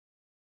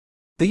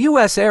The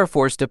U.S. Air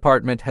Force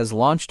Department has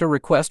launched a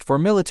request for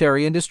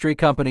military industry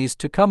companies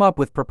to come up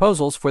with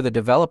proposals for the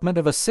development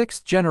of a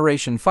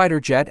sixth-generation fighter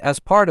jet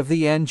as part of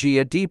the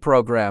NGAD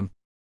program.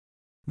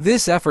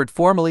 This effort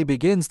formally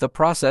begins the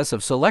process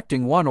of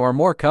selecting one or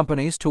more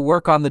companies to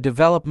work on the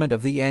development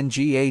of the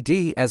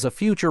NGAD as a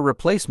future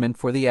replacement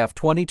for the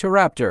F-22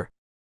 Raptor.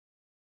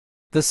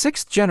 The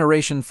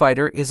sixth-generation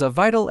fighter is a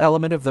vital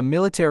element of the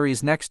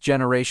military's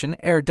next-generation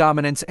air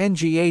dominance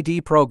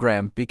NGAD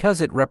program because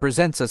it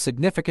represents a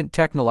significant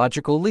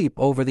technological leap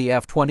over the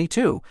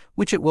F-22,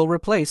 which it will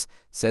replace,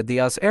 said the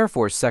U.S. Air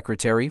Force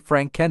Secretary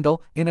Frank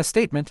Kendall in a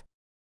statement.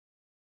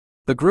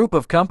 The group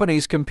of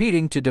companies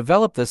competing to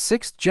develop the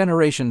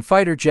sixth-generation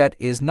fighter jet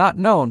is not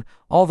known,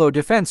 although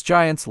defense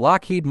giants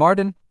Lockheed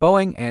Martin,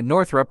 Boeing, and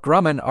Northrop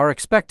Grumman are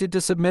expected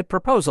to submit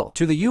proposal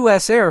to the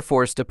U.S. Air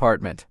Force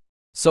Department.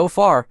 So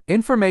far,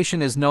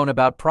 information is known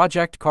about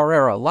Project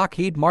Carrera,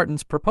 Lockheed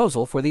Martin's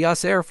proposal for the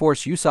U.S. Air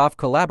Force USAF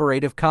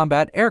Collaborative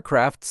Combat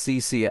Aircraft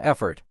 (CCA)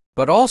 effort,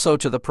 but also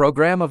to the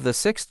program of the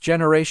sixth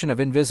generation of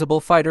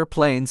invisible fighter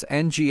planes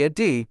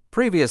NGAD.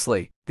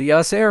 Previously, the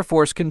U.S. Air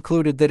Force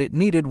concluded that it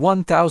needed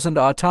 1,000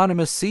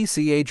 autonomous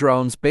CCA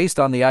drones based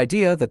on the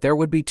idea that there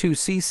would be 2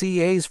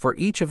 CCAs for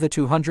each of the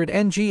 200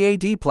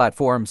 NGAD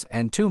platforms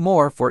and 2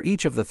 more for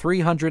each of the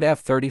 300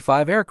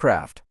 F-35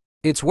 aircraft.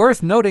 It's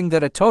worth noting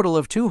that a total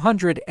of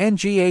 200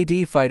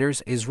 NGAD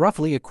fighters is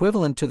roughly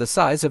equivalent to the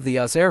size of the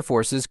U.S. Air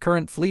Force's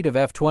current fleet of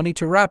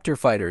F-22 Raptor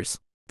fighters.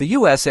 The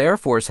U.S. Air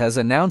Force has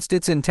announced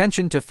its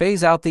intention to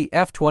phase out the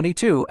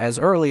F-22 as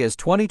early as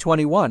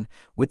 2021,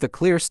 with the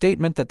clear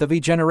statement that the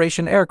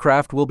V-generation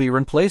aircraft will be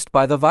replaced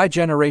by the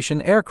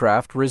Y-generation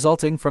aircraft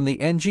resulting from the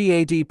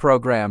NGAD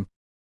program.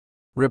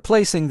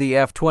 Replacing the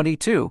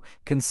F-22,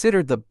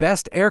 considered the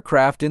best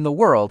aircraft in the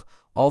world,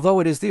 although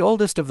it is the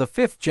oldest of the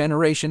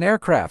fifth-generation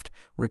aircraft,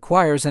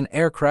 requires an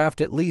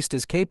aircraft at least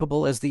as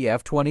capable as the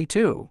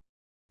F-22.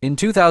 In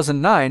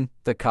 2009,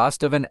 the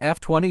cost of an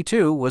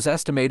F-22 was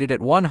estimated at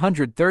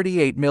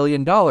 $138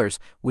 million,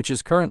 which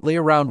is currently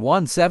around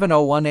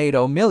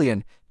 $170–180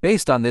 million.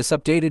 Based on this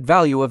updated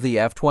value of the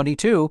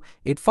F-22,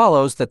 it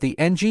follows that the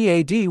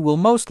NGAD will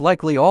most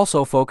likely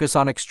also focus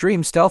on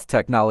extreme stealth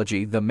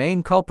technology, the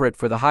main culprit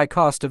for the high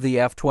cost of the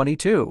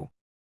F-22.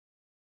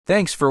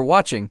 Thanks for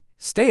watching.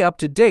 Stay up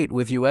to date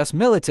with U.S.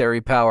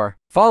 military power.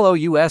 Follow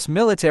U.S.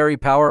 military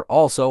power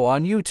also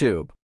on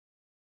YouTube.